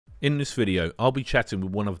In this video, I'll be chatting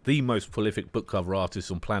with one of the most prolific book cover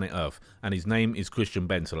artists on planet Earth, and his name is Christian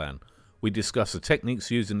Bentulan. We discuss the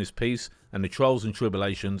techniques used in this piece and the trials and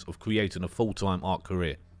tribulations of creating a full-time art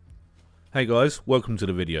career. Hey guys, welcome to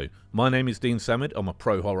the video. My name is Dean Samad, I'm a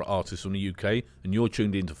pro horror artist from the UK, and you're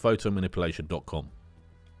tuned in to photomanipulation.com.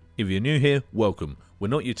 If you're new here, welcome. We're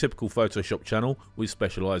not your typical Photoshop channel, we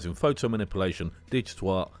specialise in photo manipulation,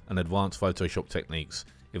 digital art and advanced Photoshop techniques.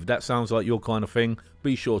 If that sounds like your kind of thing,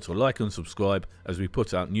 be sure to like and subscribe as we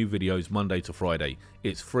put out new videos Monday to Friday.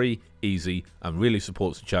 It's free, easy and really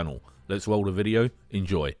supports the channel. Let's roll the video,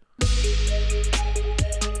 enjoy.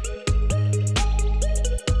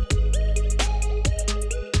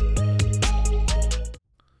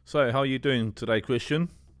 So how are you doing today, Christian?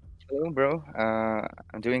 Hello, bro.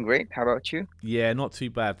 I'm doing great. How about you? Yeah, not too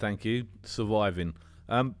bad, thank you. Surviving.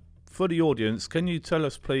 For the audience, can you tell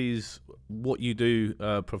us, please, what you do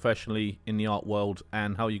professionally in the art world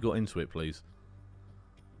and how you got into it, please?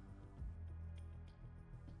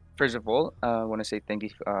 First of all, I want to say thank you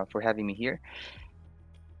for having me here.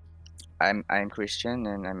 I'm Christian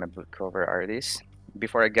and I'm a book cover artist.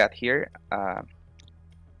 Before I got here,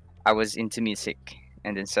 I was into music,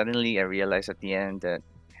 and then suddenly I realized at the end that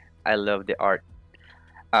I love the art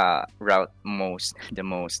route the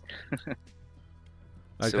most.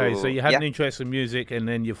 Okay, so you had yeah, an interest in music, and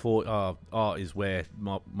then you thought, art is where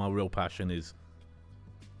my real passion is.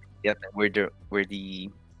 yep, where the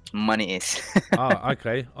money is.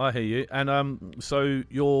 Okay, I hear you. And so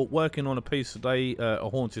you're working on a piece today, a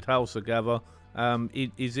haunted house, I gather.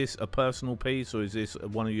 Is this a personal piece, or is this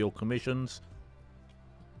one of your commissions?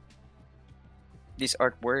 This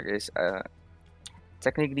artwork is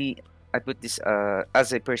technically I put this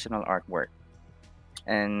as a personal artwork,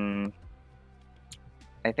 and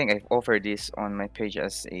I think I've offered this on my page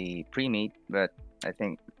as a pre-made, but I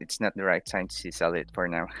think it's not the right time to sell it for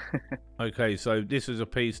now. Okay, so this is a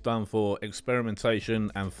piece done for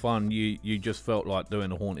experimentation and fun. You just felt like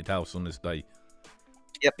doing a haunted house on this day.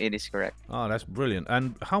 Yep, it is correct. Oh, that's brilliant.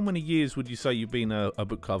 And how many years would you say you've been a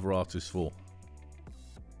book cover artist for?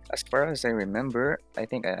 As far as I remember, I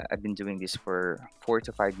think I've been doing this for 4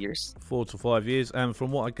 to 5 years. 4 to 5 years. And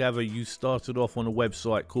from what I gather, you started off on a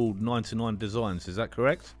website called 99 Designs. Is that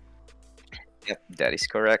correct? Yep, that is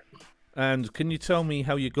correct. And can you tell me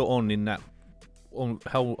how you got on in that? On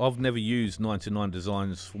how I've never used 99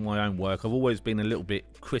 Designs for my own work. I've always been a little bit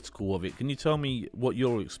critical of it. Can you tell me what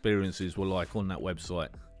your experiences were like on that website,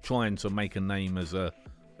 trying to make a name as a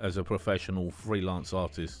professional freelance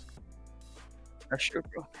artist? Sure,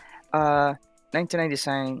 bro. 99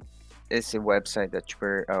 Design is a website that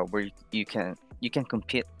where you can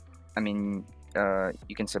compete. I mean,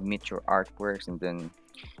 you can submit your artworks and then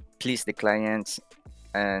please the clients.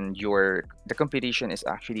 And the competition is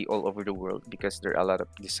actually all over the world because there are a lot of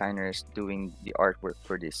designers doing the artwork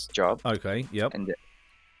for this job. Okay. Yep. And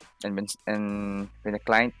when the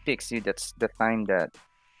client picks you, that's the time that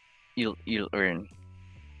you'll earn.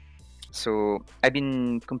 So I've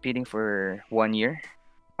been competing for 1 year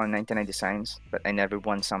on 99 Designs, but I never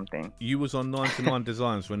won something. You was on 99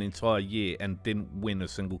 Designs for an entire year and didn't win a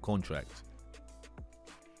single contract.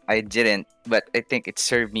 I didn't, but I think it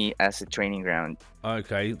served me as a training ground.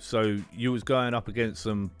 Okay, so you was going up against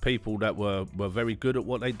some people that were very good at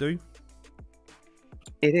what they do?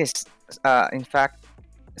 It is. In fact,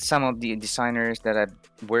 some of the designers that I've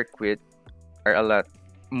worked with are a lot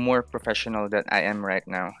more professional than I am right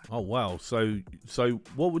now. Oh wow. So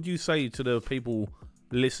what would you say to the people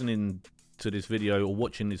listening to this video or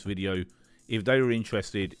watching this video if they were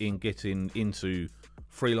interested in getting into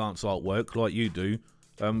freelance artwork like you do?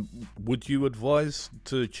 Would you advise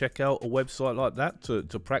to check out a website like that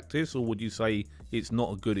to practice, or would you say it's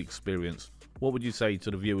not a good experience? What would you say to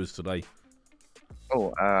the viewers today?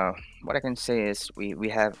 Oh, what I can say is we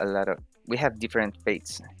have different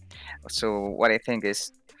fates. So what I think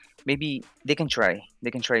is maybe they can try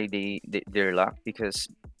their luck, because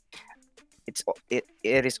it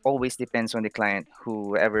is always depends on the client,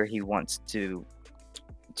 whoever he wants to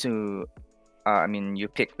you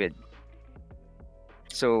pick with.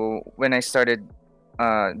 So when I started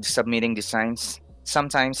submitting designs,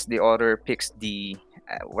 sometimes the author picks the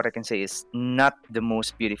what I can say is not the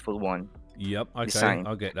most beautiful one. Yep. Okay. Design.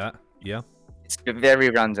 I'll get that. Yeah. It's very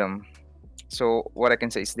random. So what I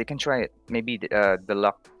can say is they can try it. Maybe the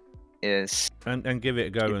luck is and give it a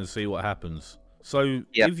go and see what happens. So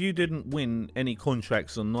yep. If you didn't win any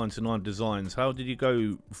contracts on 99 Designs, how did you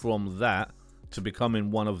go from that to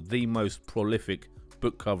becoming one of the most prolific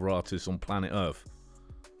book cover artists on planet Earth?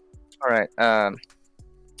 All right.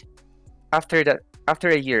 After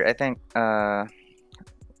a year, I think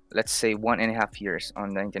let's say 1.5 years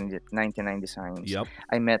on 99 Designs, Yep.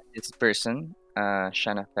 I met this person,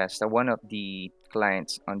 Shana Festa, one of the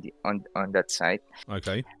clients on that site.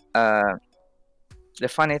 Okay. Uh, the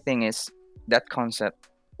funny thing is that concept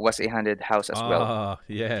was a haunted house as well. Ah,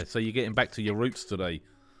 yeah. So you're getting back to your roots today.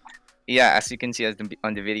 Yeah, as you can see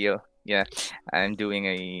on the video, yeah, I'm doing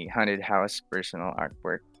a haunted house personal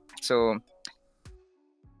artwork. So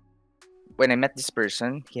when I met this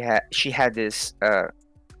person, she had this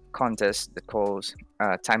contest that calls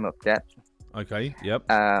Time of Death. Okay. Yep.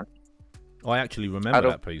 Uh, I actually remember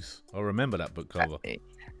that piece. I remember that book cover.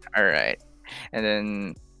 All right, and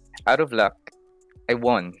then out of luck, I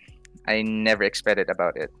won. I never expected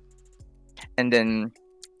about it, and then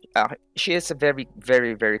she is a very,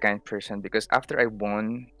 very, very kind person because after I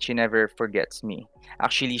won, she never forgets me.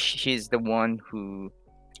 Actually, she's the one who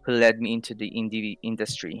led me into the indie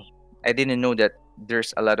industry. I didn't know that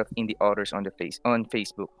there's a lot of indie authors on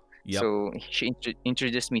Facebook. Yep. So she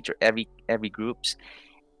introduced me to every groups,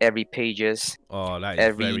 every pages, Oh, that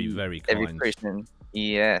is very, very kind. every person.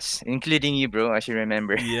 Yes, including you, bro. I should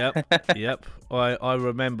remember. Yep, yep. I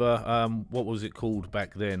remember. What was it called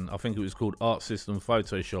back then? I think it was called Art System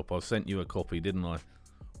Photoshop. I sent you a copy, didn't I?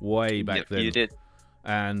 Way back then. You did.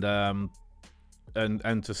 And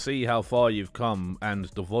to see how far you've come and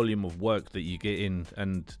the volume of work that you get in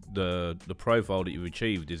and the profile that you've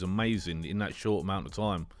achieved is amazing in that short amount of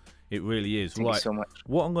time. It really is. Thank you so much.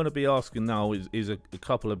 What I'm going to be asking now is a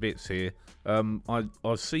couple of bits here.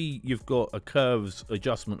 I see you've got a curves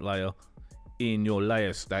adjustment layer in your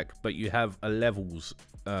layer stack, but you have a levels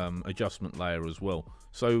adjustment layer as well.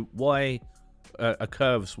 So why a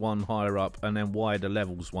curves one higher up and then why the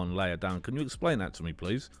levels one layer down? Can you explain that to me,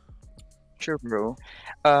 please? Sure, bro.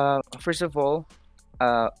 First of all,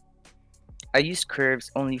 I use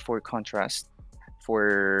curves only for contrast,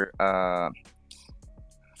 for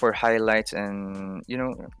highlights, and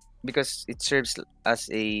because it serves as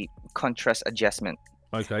a contrast adjustment.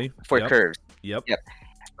 Okay. For curves. Yep.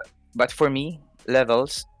 But for me,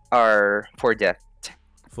 levels are for depth.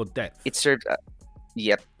 For depth. It serves.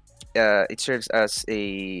 It serves as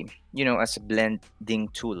a as a blending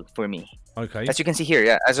tool for me. Okay. As you can see here,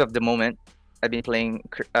 yeah. As of the moment, I've been playing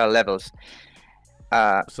levels.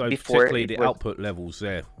 So before particularly the output levels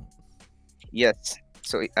there. Yes.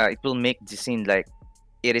 So it will make the scene like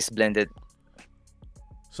it is blended.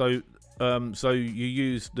 So so you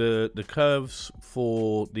use the curves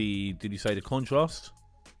for the, did you say the contrast?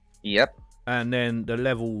 Yep. And then the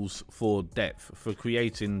levels for depth, for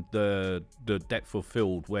creating the depth of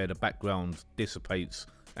field where the background dissipates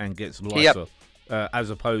and gets lighter,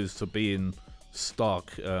 as opposed to being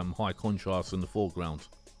stark high contrast in the foreground.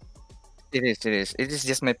 It is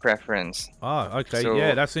just my preference. Ah, okay. So,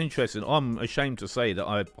 yeah, that's interesting. I'm ashamed to say that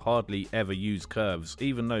I hardly ever use curves,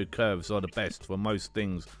 even though curves are the best for most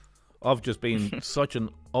things. I've just been such an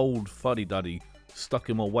old fuddy-duddy, stuck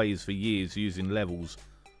in my ways for years using levels.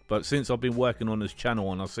 But since I've been working on this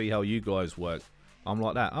channel and I see how you guys work, I'm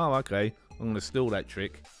like that. Oh, okay. I'm going to steal that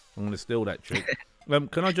trick. Can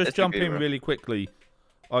I just jump in really quickly?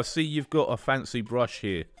 I see you've got a fancy brush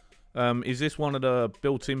here. Is this one of the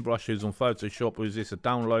built-in brushes on Photoshop, or is this a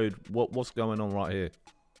download? What's going on right here?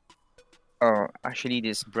 Oh, actually,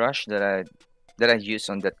 this brush that I use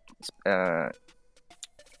on that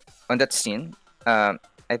scene, I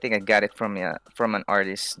think I got it from an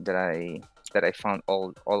artist that I found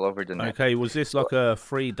all over the net. Okay, was this like a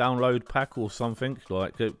free download pack or something?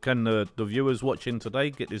 Like, can the viewers watching today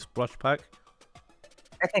get this brush pack?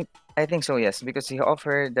 I think so, yes, because he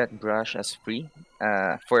offered that brush as free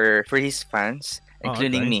for his fans,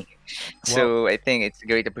 including me. So I think it's a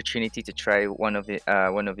great opportunity to try one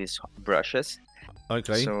of his brushes.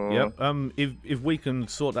 Okay. So, yep. If we can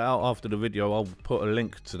sort that out after the video, I'll put a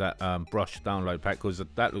link to that brush download pack, because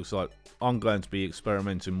that looks like I'm going to be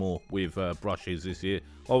experimenting more with brushes this year.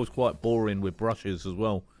 I was quite boring with brushes as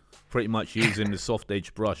well, pretty much using the soft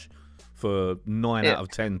edge brush for 9 out of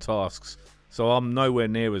 10 tasks. So I'm nowhere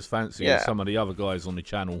near as fancy as some of the other guys on the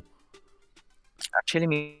channel. Actually,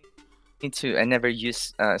 me too. I never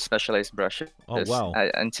use specialized brushes. Oh wow!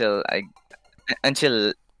 Until I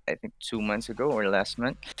think 2 months ago or last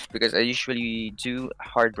month, because I usually do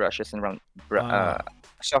hard brushes and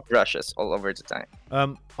soft brushes all over the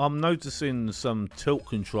time. I'm noticing some tilt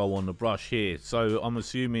control on the brush here, so I'm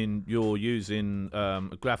assuming you're using a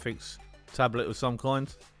graphics tablet of some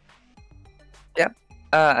kind. Yep.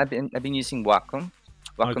 I've been using Wacom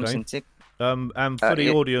Cintiq. And for the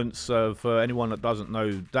audience, for anyone that doesn't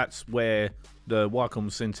know, that's where the Wacom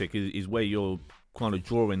Cintiq is where you're kind of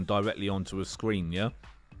drawing directly onto a screen, yeah?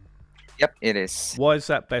 Yep, it is. Why is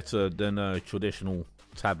that better than a traditional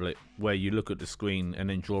tablet where you look at the screen and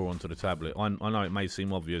then draw onto the tablet? I know it may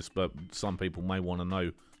seem obvious, but some people may want to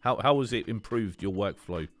know. How has it improved your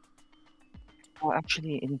workflow? Well,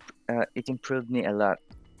 actually, it improved me a lot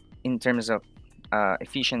in terms of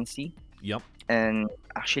efficiency, Yep. and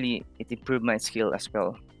actually, it improved my skill as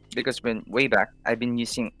well. Because when way back, I've been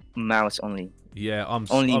using mouse only. Yeah, I'm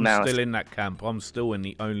Mouse. still in that camp. I'm still in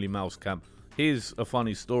the only mouse camp. Here's a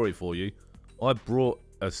funny story for you. I brought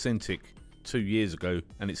a Cintiq 2 years ago,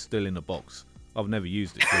 and it's still in the box. I've never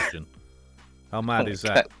used it, Christian. How mad is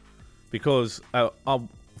that? Because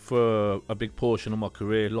for a big portion of my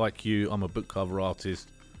career, like you, I'm a book cover artist,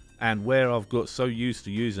 and where I've got so used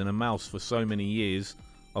to using a mouse for so many years,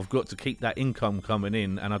 I've got to keep that income coming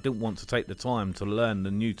in, and I didn't want to take the time to learn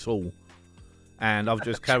the new tool, and I've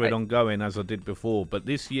just carried on going as I did before. But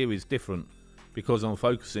this year is different because I'm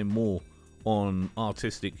focusing more on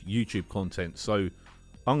artistic YouTube content, so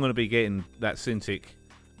I'm going to be getting that Cintiq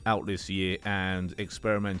out this year and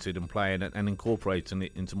experimented and playing it and incorporating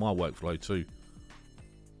it into my workflow too.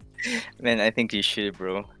 Man, I think you should,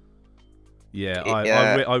 bro. Yeah,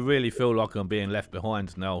 I really feel like I'm being left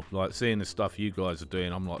behind now. Like, seeing the stuff you guys are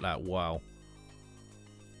doing, I'm like that. Wow.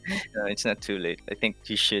 No, it's not too late. I think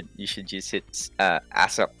you should use it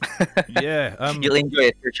ass up. Yeah. You'll enjoy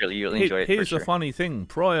it virtually. You'll enjoy it. Here's for the sure. funny thing.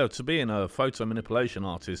 Prior to being a photo manipulation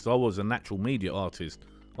artist, I was a natural media artist.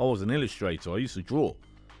 I was an illustrator. I used to draw.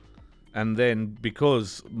 And then,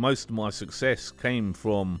 because most of my success came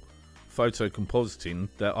from photo compositing,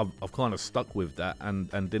 that I've kind of stuck with that and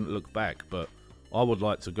didn't look back. But I would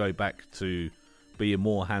like to go back to being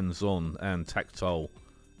more hands-on and tactile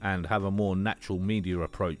and have a more natural media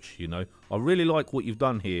approach, you know. I really like what you've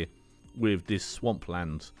done here with this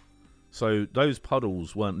swampland. So those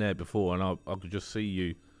puddles weren't there before, and I could just see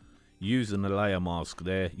you using the layer mask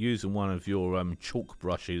there, using one of your chalk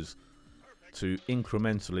brushes to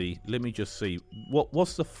incrementally, let me just see,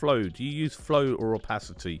 what's the flow? Do you use flow or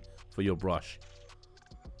opacity for your brush?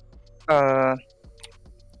 For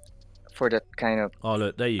that kind of Oh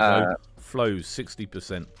look, there you go. Flow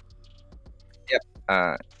 60%. Yep.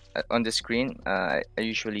 On the screen, I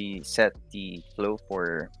usually set the flow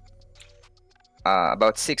for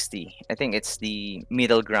about 60. I think it's the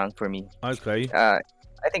middle ground for me. Okay.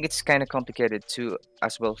 I think it's kind of complicated too,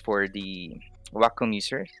 as well, for the Wacom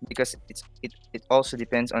user, because it also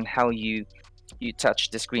depends on how you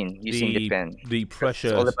touch the screen using the pen. The pressure.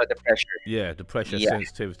 It's all about the pressure. Yeah, the pressure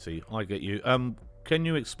sensitivity. I get you. Can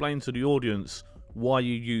you explain to the audience why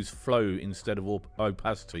you use flow instead of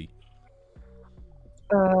opacity?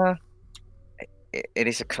 It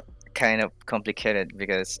is kind of complicated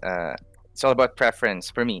because it's all about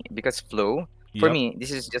preference for me. Because flow, for me,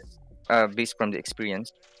 this is just based from the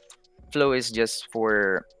experience. Flow is just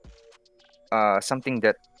for something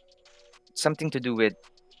to do with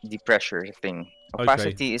the pressure thing.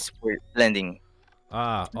 Opacity is for blending.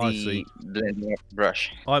 I see. Blending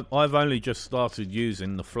brush. I've only just started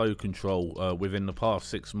using the flow control within the past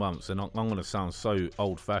 6 months, and I'm going to sound so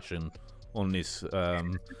old-fashioned on this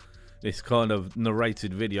this kind of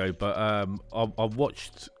narrated video, but I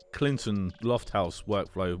watched Clinton Lofthouse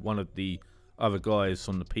workflow, one of the other guys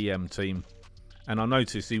on the PM team, and I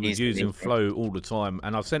noticed he was using flow all the time,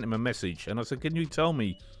 and I sent him a message and I said, can you tell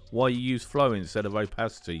me why you use flow instead of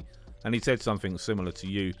opacity? And he said something similar to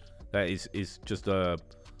you, that is just a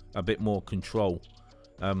bit more control.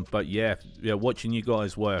 But yeah, watching you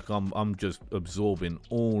guys work, I'm just absorbing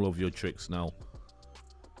all of your tricks now.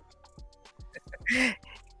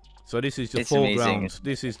 So this is the foreground.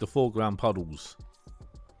 This is the foreground puddles.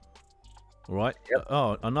 All right. Yep.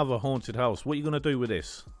 Oh, another haunted house. What are you gonna do with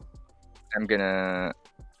this? I'm gonna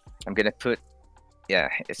put,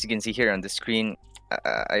 as you can see here on the screen,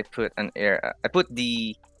 I put an area. I put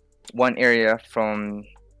the one area from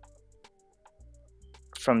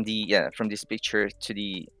this picture to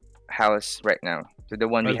the house right now, to the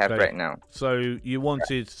one we have right now. So you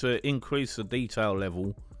wanted to increase the detail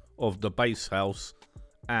level of the base house,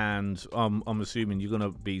 and I'm assuming you're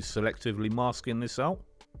gonna be selectively masking this out.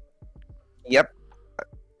 Yep,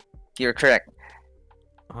 you're correct.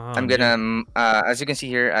 I'm gonna, as you can see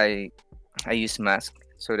here, I use mask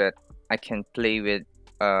so that I can play with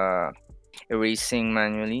erasing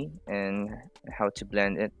manually and how to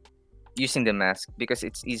blend it using the mask, because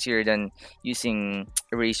it's easier than using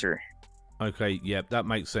eraser. Okay, yeah, that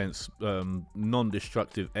makes sense.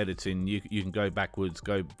 Non-destructive editing, you can go backwards,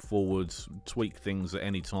 go forwards, tweak things at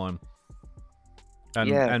any time.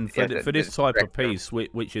 And for this type of piece,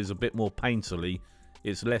 which is a bit more painterly,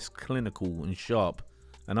 it's less clinical and sharp.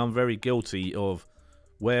 And I'm very guilty of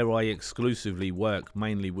where I exclusively work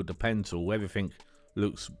mainly with the pen tool. Everything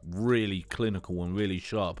looks really clinical and really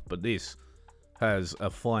sharp, but this has a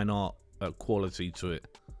fine art quality to it.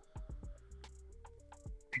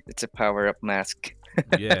 It's a power-up mask.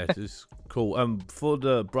 Yeah, it's cool. For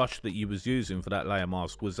the brush that you was using for that layer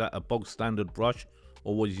mask, was that a bog standard brush,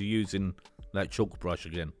 or was you using that chalk brush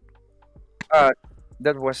again?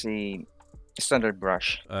 That was a standard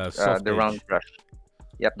brush, Soft the edge. round brush.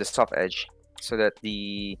 Yep, the soft edge, so that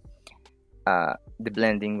the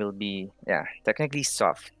blending will be, yeah, technically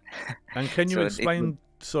soft. And can you So explain?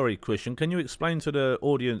 Sorry, Christian. Can you explain to the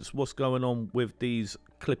audience what's going on with these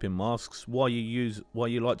clipping masks? Why you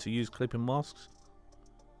like to use clipping masks?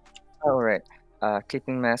 all right.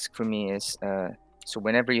 Clipping mask for me is so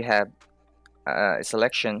whenever you have a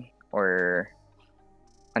selection or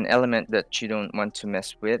an element that you don't want to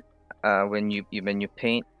mess with, when you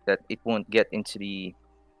paint, that it won't get into the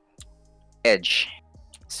edge.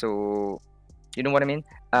 So you know what I mean?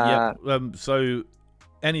 Yeah. So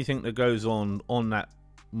anything that goes on that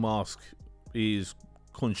mask is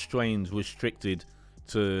constrained, restricted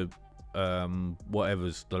to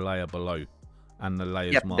whatever's the layer below and the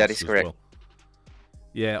layers Yep, mask that is as correct. well.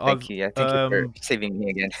 Yeah, Thank you. Yeah, thank you for saving me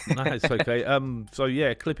again. No, it's okay. So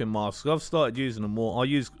yeah, clipping masks. I've started using them more. I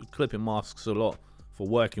use clipping masks a lot for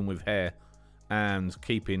working with hair and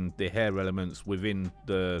keeping the hair elements within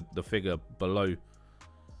the figure below.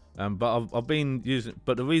 But I've been using.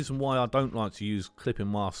 But the reason why I don't like to use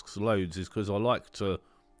clipping masks loads is because I like to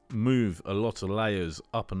move a lot of layers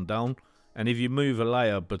up and down. And if you move a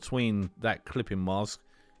layer between that clipping mask,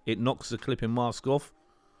 it knocks the clipping mask off.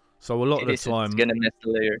 So a lot of the time, it's gonna mess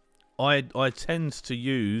the layer. I tend to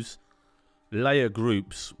use layer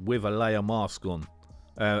groups with a layer mask on,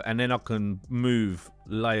 and then I can move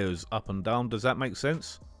layers up and down. Does that make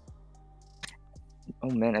sense?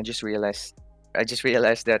 Oh man, I just realized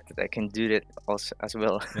that I can do that also as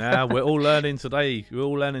well. Yeah, we're all learning today. We're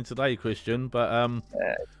all learning today, Christian.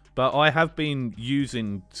 But I have been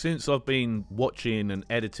using, since I've been watching and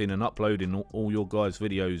editing and uploading all your guys'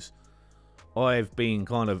 videos, I've been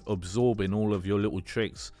kind of absorbing all of your little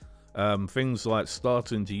tricks. Things like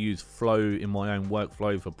starting to use flow in my own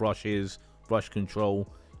workflow for brushes, brush control,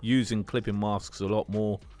 using clipping masks a lot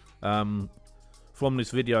more. From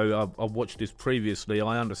this video, I've watched this previously.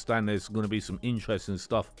 I understand there's going to be some interesting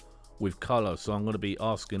stuff with color, so I'm going to be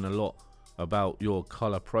asking a lot about your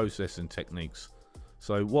color processing techniques.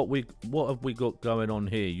 So what have we got going on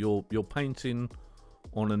here? You're painting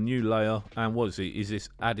on a new layer, and what is it? Is this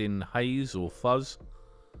adding haze or fuzz?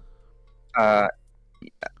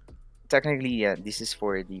 Technically, yeah, this is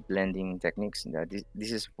for the blending techniques.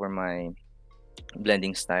 This is for my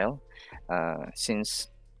blending style. Since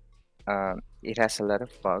it has a lot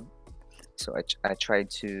of fog, so I try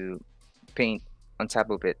to paint on top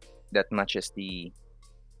of it that matches the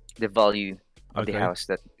value of the house,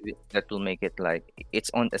 that will make it like it's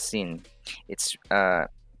on a scene. It's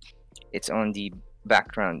on the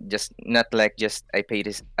background, just not like just I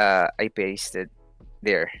pasted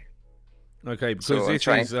there. Okay, because So this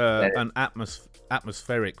is an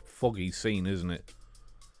atmospheric foggy scene, isn't it?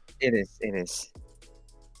 It is.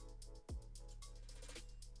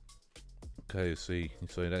 Okay, see,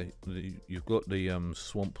 so you've got the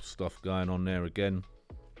swamp stuff going on there again,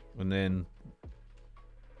 and then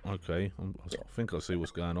okay, I think I see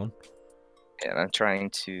what's going on. Yeah, I'm trying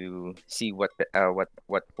to see what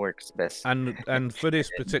works best. And for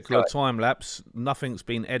this particular time lapse, nothing's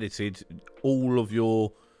been edited. All of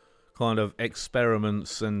your kind of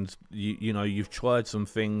experiments, and you know, you've tried some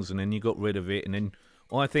things and then you got rid of it, and then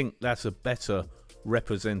I think that's a better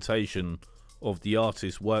representation of the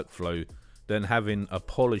artist's workflow than having a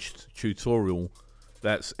polished tutorial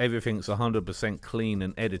that's everything's 100% clean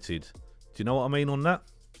and edited. Do you know what I mean on that?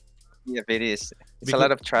 Yeah, it is. It's a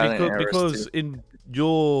lot of trial and error. Because in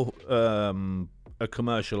you're a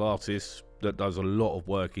commercial artist that does a lot of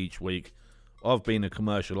work each week. I've been a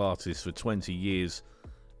commercial artist for 20 years,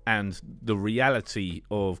 and the reality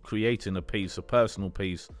of creating a piece, a personal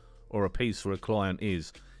piece, or a piece for a client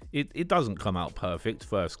is it doesn't come out perfect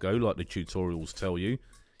first go, like the tutorials tell you.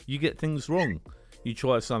 You get things wrong. You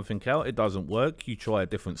try something out, it doesn't work. You try a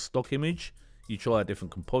different stock image. You try a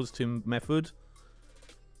different compositing method.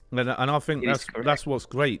 And I think that's what's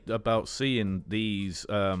great about seeing these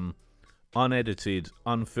unedited,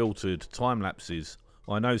 unfiltered time lapses.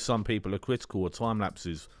 I know some people are critical of time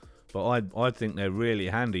lapses, but I think they're really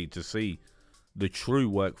handy to see the true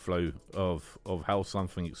workflow of how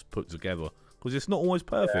something is put together, because it's not always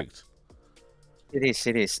perfect. It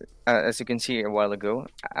is. As you can see a while ago,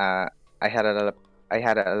 I had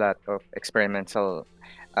a lot of experimental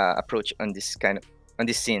approach on this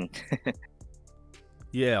scene.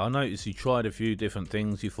 Yeah, I noticed you tried a few different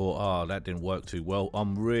things. You thought, ah, that didn't work too well.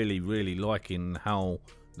 I'm really liking how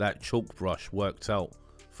that chalk brush worked out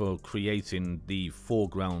for creating the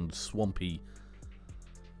foreground swampy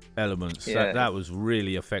elements. Yeah, That was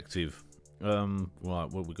really effective. Right,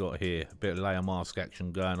 what we got here? A bit of layer mask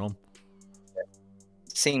action going on.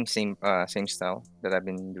 same style that I've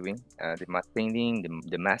been doing. The matte painting,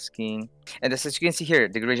 the masking, and as you can see here,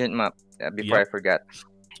 the gradient map. Before I Yep. forgot,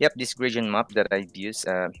 yep, this gradient map that I've used.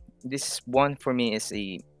 This one for me is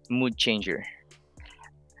a mood changer.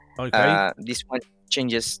 Okay. This one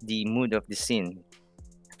changes the mood of the scene.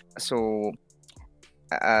 So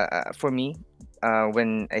for me,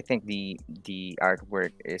 when I think the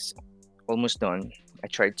artwork is almost done, I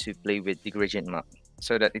try to play with the gradient map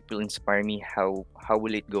so that it will inspire me how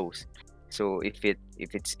will it goes. So if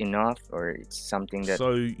it's enough or it's something that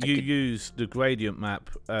So I you could use the gradient map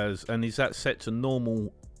as, and is that set to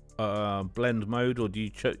normal blend mode, or do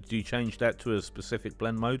you change that to a specific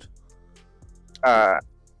blend mode? uh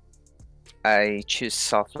I choose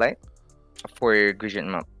soft light for gradient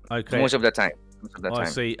map Okay, most of the time. Most of the I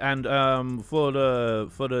time. see. And for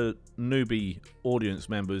the newbie audience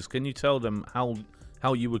members, can you tell them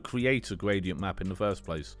how you would create a gradient map in the first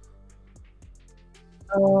place?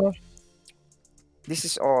 Uh, this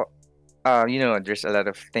is all. There's a lot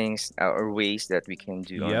of things or ways that we can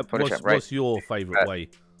do on Yep. Photoshop, right? What's your favorite way?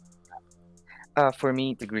 For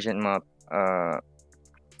me, the gradient map,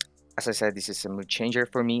 as I said, this is a mood changer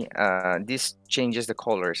for me. This changes the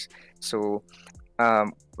colors. So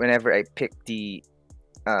whenever I pick the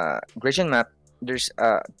gradient map, there's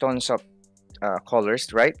tons of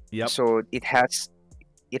colors, right? Yep. So it has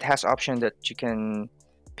option that you can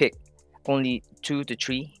pick only 2 to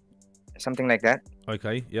 3, something like that.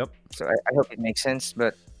 Okay. Yep. So I hope it makes sense.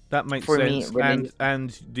 But That makes for me, sense. when I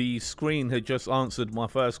And the screen had just answered my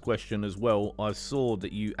first question as well. I saw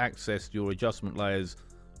that you accessed your adjustment layers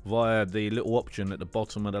via the little option at the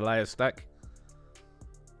bottom of the layer stack.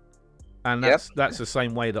 And yep, that's the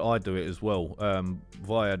same way that I do it as well,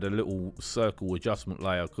 via the little circle adjustment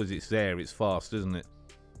layer, because it's there, it's fast, isn't it?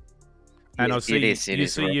 And I it see is. It you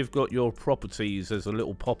is see right. you've got your properties as a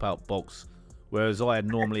little pop-out box, whereas I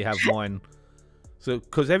normally have mine. So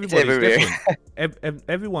because It's everybody's everywhere. different,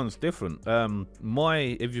 everyone's different.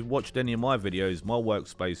 If you've watched any of my videos, my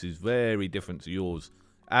workspace is very different to yours.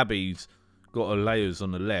 Abby's got her layers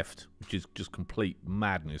on the left, which is just complete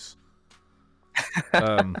madness.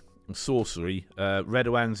 Sorcery.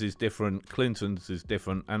 Redwan's is different, Clinton's is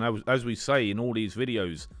different, and as we say in all these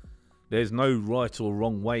videos, there's no right or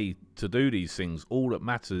wrong way to do these things. All that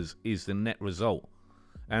matters is the net result.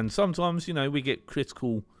 And sometimes, we get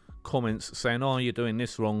critical comments saying, oh, you're doing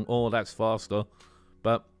this wrong, or that's faster.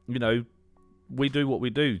 But, we do what we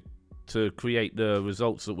do to create the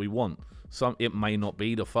results that we want. It may not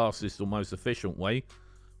be the fastest or most efficient way,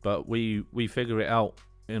 but we figure it out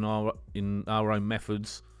in our own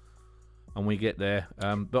methods, and we get there.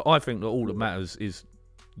 But I think that all that matters is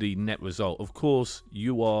the net result. Of course,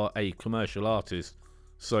 you are a commercial artist,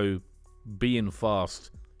 so being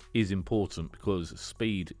fast is important, because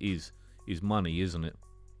speed is money, isn't it?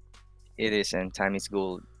 It is, and time is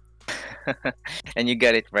gold. And you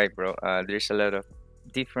got it right, bro. There's a lot of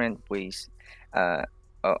different ways uh,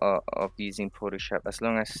 of using Photoshop. As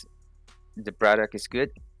long as the product is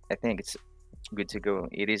good, I think it's good to go.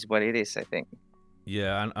 It is what it is, I think.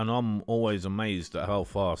 Yeah, and I'm always amazed at how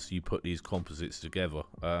fast you put these composites together.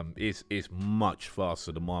 It's much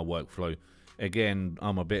faster than my workflow. Again,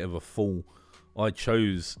 I'm a bit of a fool. I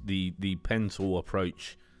chose the pen tool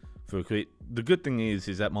approach for create. The good thing is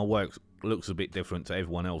that my work looks a bit different to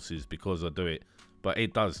everyone else's because I do it, but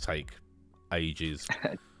it does take ages.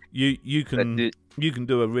 You But can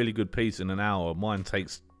do a really good piece in an hour. Mine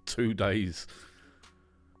takes 2 days.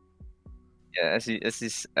 yeah, as you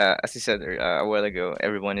said a while ago,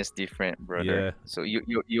 everyone is different, brother. Yeah. So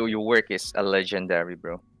your work is a legendary,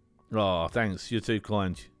 bro. Oh, thanks. You're too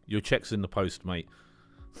kind. Your check's in the post, mate.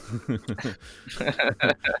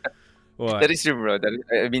 All right. That is true, bro.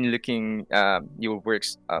 I've been looking your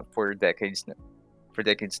works for decades, for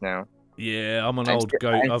decades now. Yeah, I'm an I'm old still,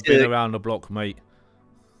 goat. I'm I've been still, around the block, mate.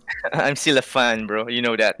 I'm still a fan, bro. You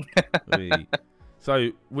know that. Hey. So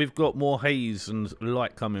we've got more haze and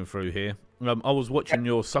light coming through here. I was watching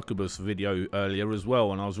your succubus video earlier as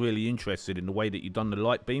well, and I was really interested in the way that you've done the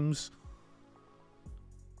light beams.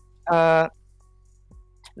 Uh,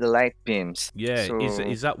 the light beams. Yeah, So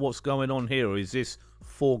is that what's going on here, or is this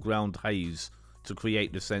foreground haze to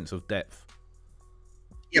create the sense of depth?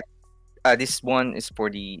 yep. This one is for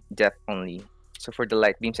the depth only. So for the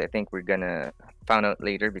light beams, I think we're gonna find out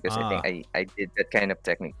later because I think Ah, I did that kind of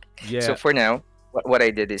technique. So yeah. for now, what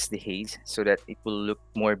I did is the haze so that it will look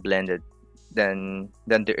more blended than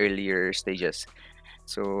the earlier stages.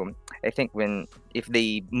 So I think when if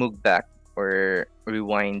they move back or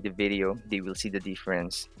rewind the video, they will see the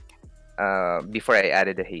difference before I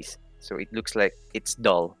added the haze. So it looks like it's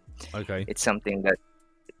dull. Okay. It's something that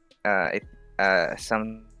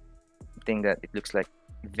something that it looks like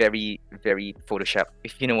very Photoshop,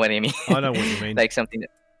 if you know what I mean. I know what you mean. Like something that,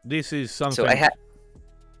 This is something. so I had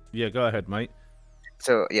Yeah, go ahead, mate.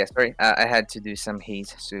 so yeah, sorry. I had to do some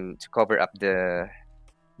haze to cover up the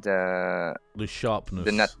The sharpness.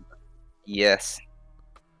 the nut. Yes,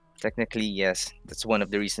 technically yes. That's one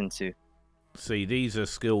of the reasons too. See, these are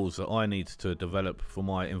skills that I need to develop for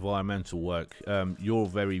my environmental work. You're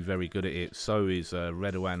very good at it. So is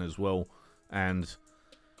Redowan as well. And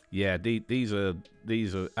yeah, these are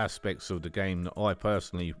aspects of the game that I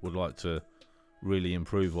personally would like to really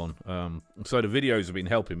improve on. So the videos have been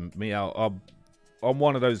helping me out. I'm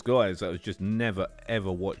one of those guys that has just never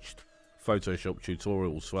ever watched Photoshop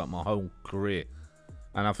tutorials throughout my whole career,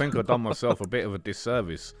 and I think I've done myself a bit of a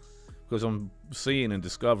disservice because I'm seeing and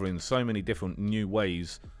discovering so many different new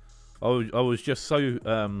ways. I was just so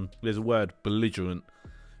there's a word, belligerent,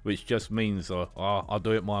 which just means I'll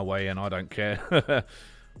do it my way and I don't care.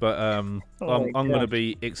 But I'm going to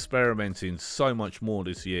be experimenting so much more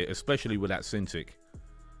this year, especially with that Cintiq.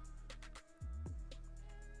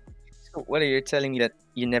 So what are you telling me that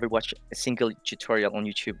you never watched a single tutorial on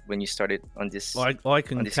YouTube when you started on this? I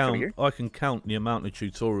can count. Career? I can count the amount of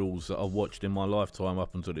tutorials that I've watched in my lifetime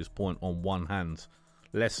up until this point on one hand,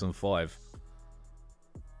 less than 5.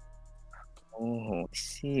 Oh, I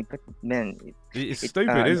see, but man, It's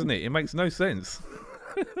stupid, isn't it? It makes no sense.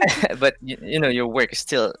 but you know your work is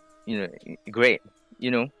still great.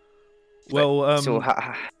 Well, so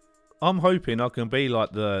I'm hoping I can be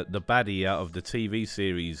like the baddie out of the TV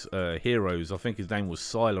series Heroes. I think his name was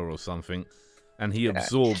Sylar or something, and he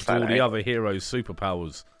absorbed all the other heroes'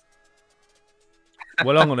 superpowers.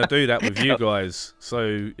 Well, I'm going to do that with you guys. So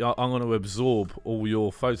I'm going to absorb all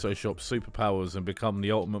your Photoshop superpowers and become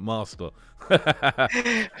the ultimate master. well,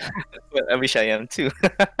 I wish I am too.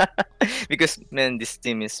 Because man, this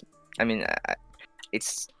team is. I mean,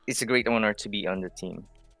 it's a great honor to be on the team.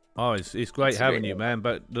 Oh, it's great having you, man.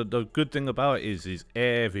 But the good thing about it is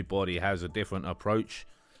everybody has a different approach.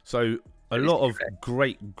 So a lot of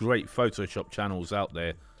great Photoshop channels out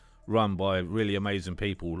there, run by really amazing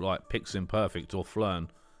people like Piximperfect or Flern.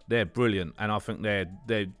 They're brilliant, and I think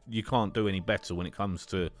you can't do any better when it comes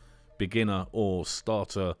to beginner or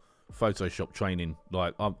starter Photoshop training.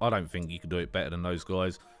 Like I don't think you can do it better than those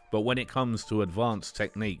guys. But when it comes to advanced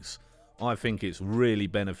techniques, I think it's really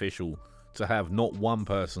beneficial to have not one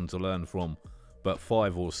person to learn from, but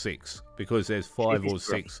 5 or 6, because there's 5 or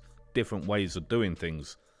 6 different ways of doing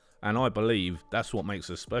things, and I believe that's what makes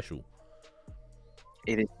us special.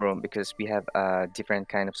 It is, bro, because we have different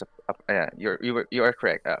kinds of you are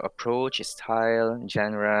correct. Approach, style,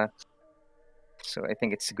 genre. So I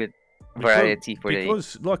think it's a good variety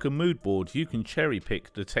because like a mood board, you can cherry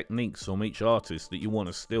pick the techniques from each artist that you want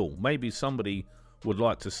to steal. Maybe somebody would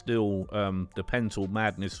like to steal the pen tool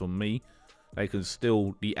madness from me. They could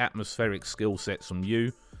steal the atmospheric skill sets from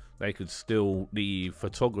you. They could steal the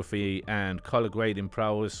photography and color grading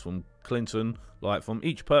prowess from Clinton. Like, from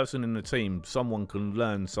each person in the team, someone can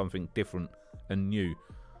learn something different and new.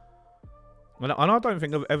 And I don't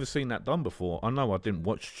think I've ever seen that done before. I know I didn't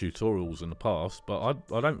watch tutorials in the past, but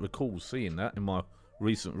I don't recall seeing that in my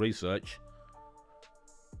recent research.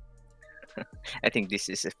 I think this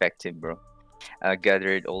is effective, bro.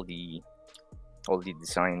 Gathered all the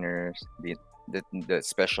designers, the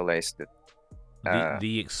specialized,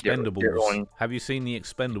 the Expendables. Have you seen the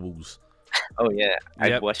Expendables? Oh yeah,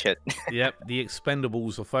 I'd watch it. Yep, the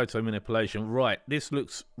Expendables of photo manipulation. Right, this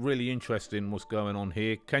looks really interesting. What's going on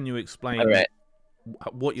here? Can you explain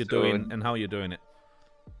what you're doing and how you're doing it?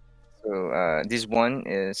 So this one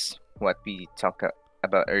is what we talked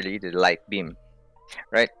about earlier, the light beam,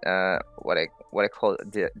 right? What I call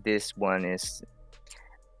this one is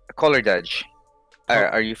a color dodge.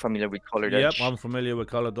 Are you familiar with color dodge? Yep, I'm familiar with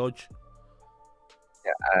color dodge.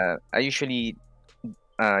 Yeah, I usually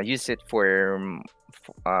use it for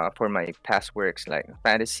my past works like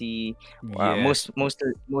fantasy,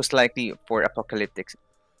 most likely for apocalyptic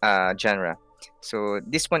genre. So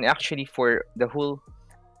this one actually for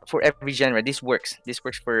every genre, this works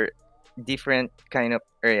for different kind of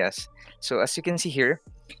areas. So as you can see here,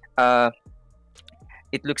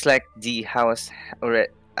 it looks like the house already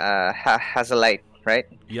has a light, right?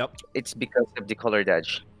 Yep. It's because of the color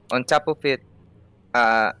dodge. On top of it,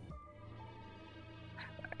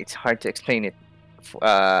 it's hard to explain it.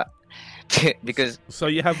 because So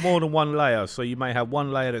you have more than one layer. So you may have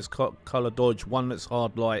one layer that's color dodge, one that's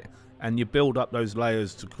hard light, and you build up those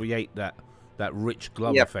layers to create that rich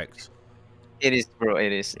glove yep, effect. it is, bro.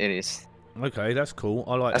 It is. Okay, that's cool.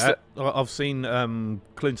 I like As that. I've seen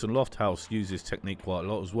Clinton Lofthouse use this technique quite a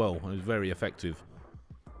lot as well, and it's very effective.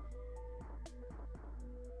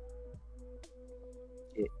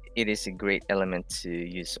 it is a great element to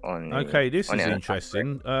use on. Okay, this on is an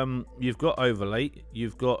interesting. You've got overlay,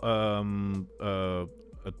 you've got a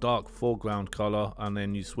dark foreground color, and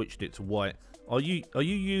then you switched it to white. Are you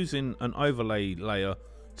using an overlay layer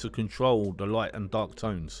to control the light and dark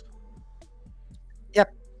tones? Yep,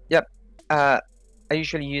 yep. I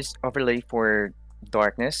usually use overlay for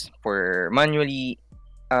darkness, for manually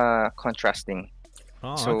contrasting.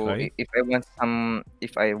 Oh, So okay. if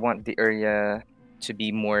I want the area to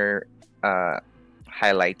be more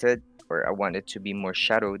highlighted, or I want it to be more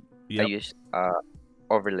shadowed, I Yep. use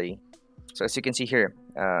overlay. So as you can see here,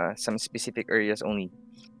 some specific areas only.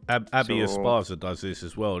 Abby So Esparza does this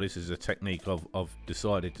as well. This is a technique I've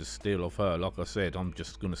decided to steal off her. Like I said, I'm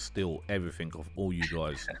just gonna steal everything off all you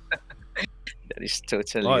guys. that is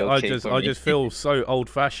totally okay for I me. just feel so old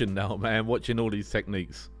fashioned now, man, watching all these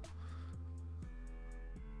techniques.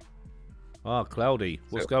 Ah, cloudy.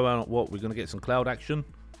 What's So going on? What, we're gonna get some cloud action?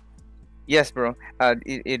 yes, bro.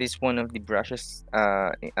 It is one of the brushes,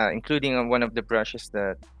 including one of the brushes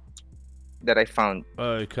that I found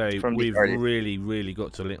Okay, from this we've artist. really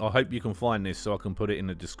got to link. I hope you can find this so I can put it in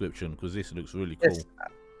the description, because this looks really cool. Yes,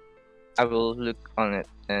 I will look on it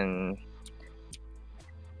and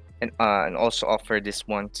also offer this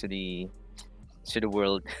one to the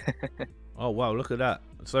world. Oh wow, look at that.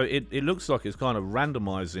 So it looks like it's kind of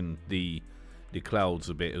randomizing the clouds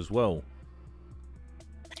a bit as well.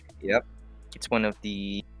 Yep, it's one of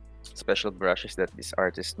the special brushes that this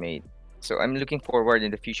artist made. So I'm looking forward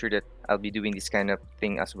in the future that I'll be doing this kind of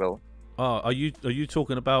thing as well. Are you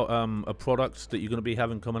talking about a product that you're going to be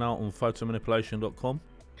having coming out on photomanipulation.com?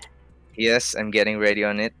 Yes, I'm getting ready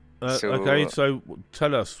on it. Okay, So so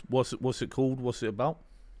tell us what's it called? What's it about?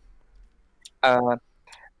 uh,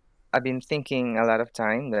 I've been thinking a lot of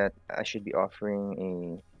time that I should be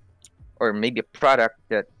offering or maybe a product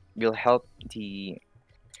that will help the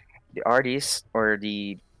artists or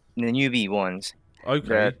the newbie ones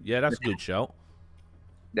Okay, that yeah, that's a good shout.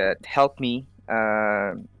 that help me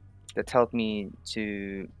that help me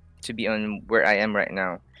to be on where I am right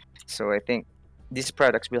now. So I think these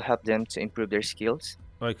products will help them to improve their skills.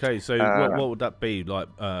 Okay, so Uh, what would that be? Like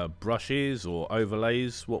brushes or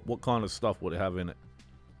overlays? What kind of stuff would it have in it?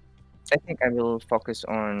 I think I will focus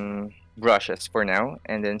on brushes for now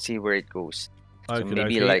and then see where it goes. So Okay,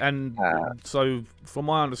 maybe okay. like And so, from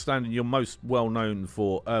my understanding, you're most well known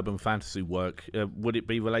for urban fantasy work. Would it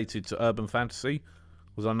be related to urban fantasy?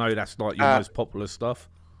 Because I know that's like your uh, most popular stuff.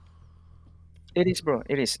 it is, bro.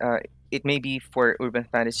 It is. It may be for urban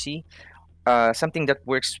fantasy, something that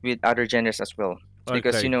works with other genres as well.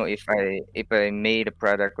 Because Okay, if I made a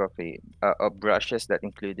product of of brushes that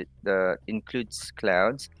includes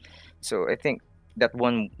clouds, so I think that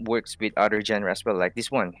one works with other genre as well, like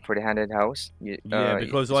this one for the handed house. yeah,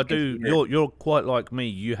 because As I you can do. see here. You're quite like me.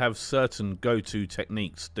 You have certain go-to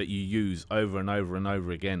techniques that you use over and over and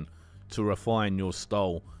over again to refine your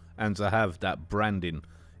style and to have that branding.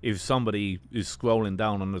 If somebody is scrolling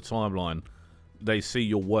down on the timeline, they see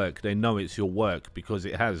your work, they know it's your work because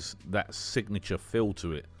it has that signature feel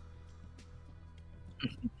to it.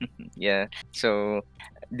 Yeah, so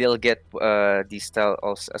they'll get this style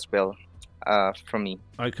also as well from me,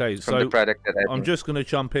 Okay, from the so product that I've I'm been. just going to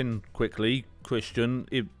jump in quickly, Christian.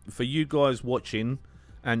 If for you guys watching,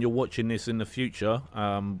 and you're watching this in the future,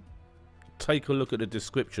 take a look at the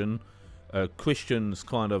description. Christian's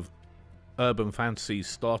kind of urban fantasy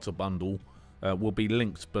starter bundle will be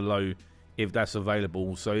linked below if that's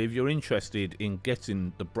available. So if you're interested in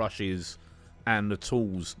getting the brushes and the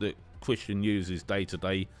tools that Christian uses day to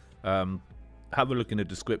day, have a look in the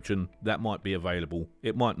description. That might be available.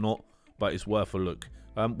 It might not, but it's worth a look.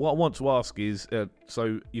 What I want to ask is,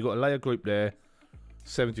 so you got a layer group there,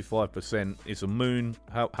 75%. It's a moon.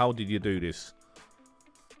 How did you do this?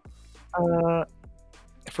 Uh,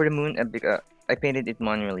 for the moon, I painted it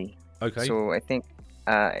manually. Okay. So I think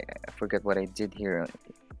I forget what I did here,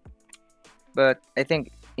 but I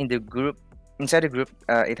think inside the group,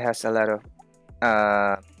 it has a lot of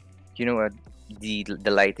uh, you know, the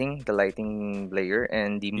lighting layer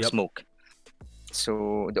and the Yep. smoke.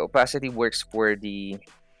 So the opacity works for the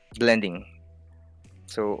blending.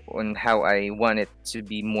 So on how I want it to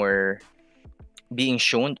be more being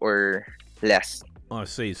shown or less. I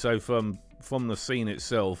see. So from from the scene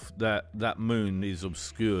itself, that moon is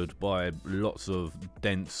obscured by lots of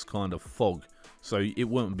dense kind of fog, so it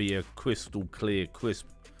wouldn't be a crystal clear, crisp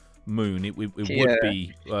moon. It would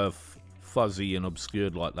be fuzzy and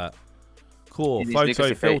obscured like that. Cool.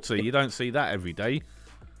 Photo filter, you don't see that every day.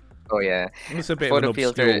 Oh yeah, it's a bit of an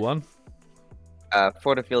obscure one.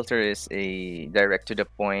 Photo filter is a direct to the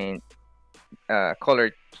point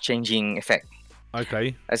color changing effect.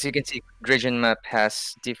 Okay. As you can see, gradient map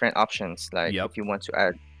has different options. Like if you want to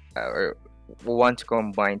add or want to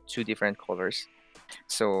combine two different colors,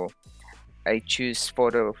 so I choose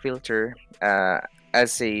photo filter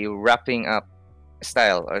as a wrapping up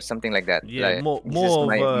style or something like that. Yeah, like,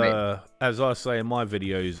 more of as I say in my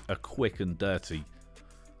videos, a quick and dirty.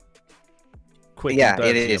 Quick and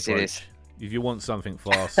dirty approach. It is. If you want something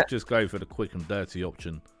fast, just go for the quick and dirty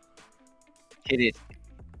option. It is.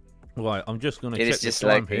 Right, I'm just going to check the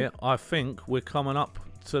time here. I think we're coming up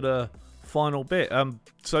to the final bit.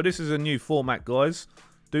 So this is a new format, guys.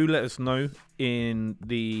 Do let us know in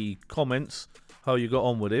the comments how you got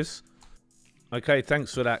on with this. Okay,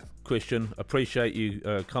 thanks for that, Christian. Appreciate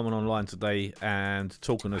you coming online today and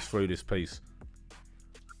talking us through this piece.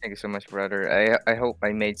 Thank you so much, brother. I hope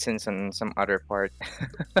I made sense on some other part.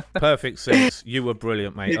 Perfect sense. You were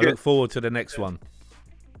brilliant, mate. I look forward to the next one.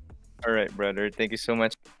 All right, brother. Thank you so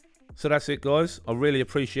much. So that's it, guys. I really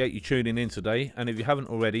appreciate you tuning in today, and if you haven't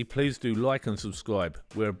already, please do like and subscribe.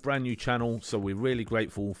 We're a brand new channel, so we're really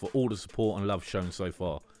grateful for all the support and love shown so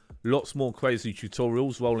far. Lots more crazy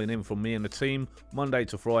tutorials rolling in from me and the team Monday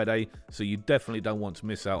to Friday, so you definitely don't want to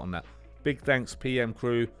miss out on that. Big thanks, PM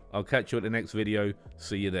crew. I'll catch you at the next video.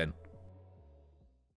 See you then.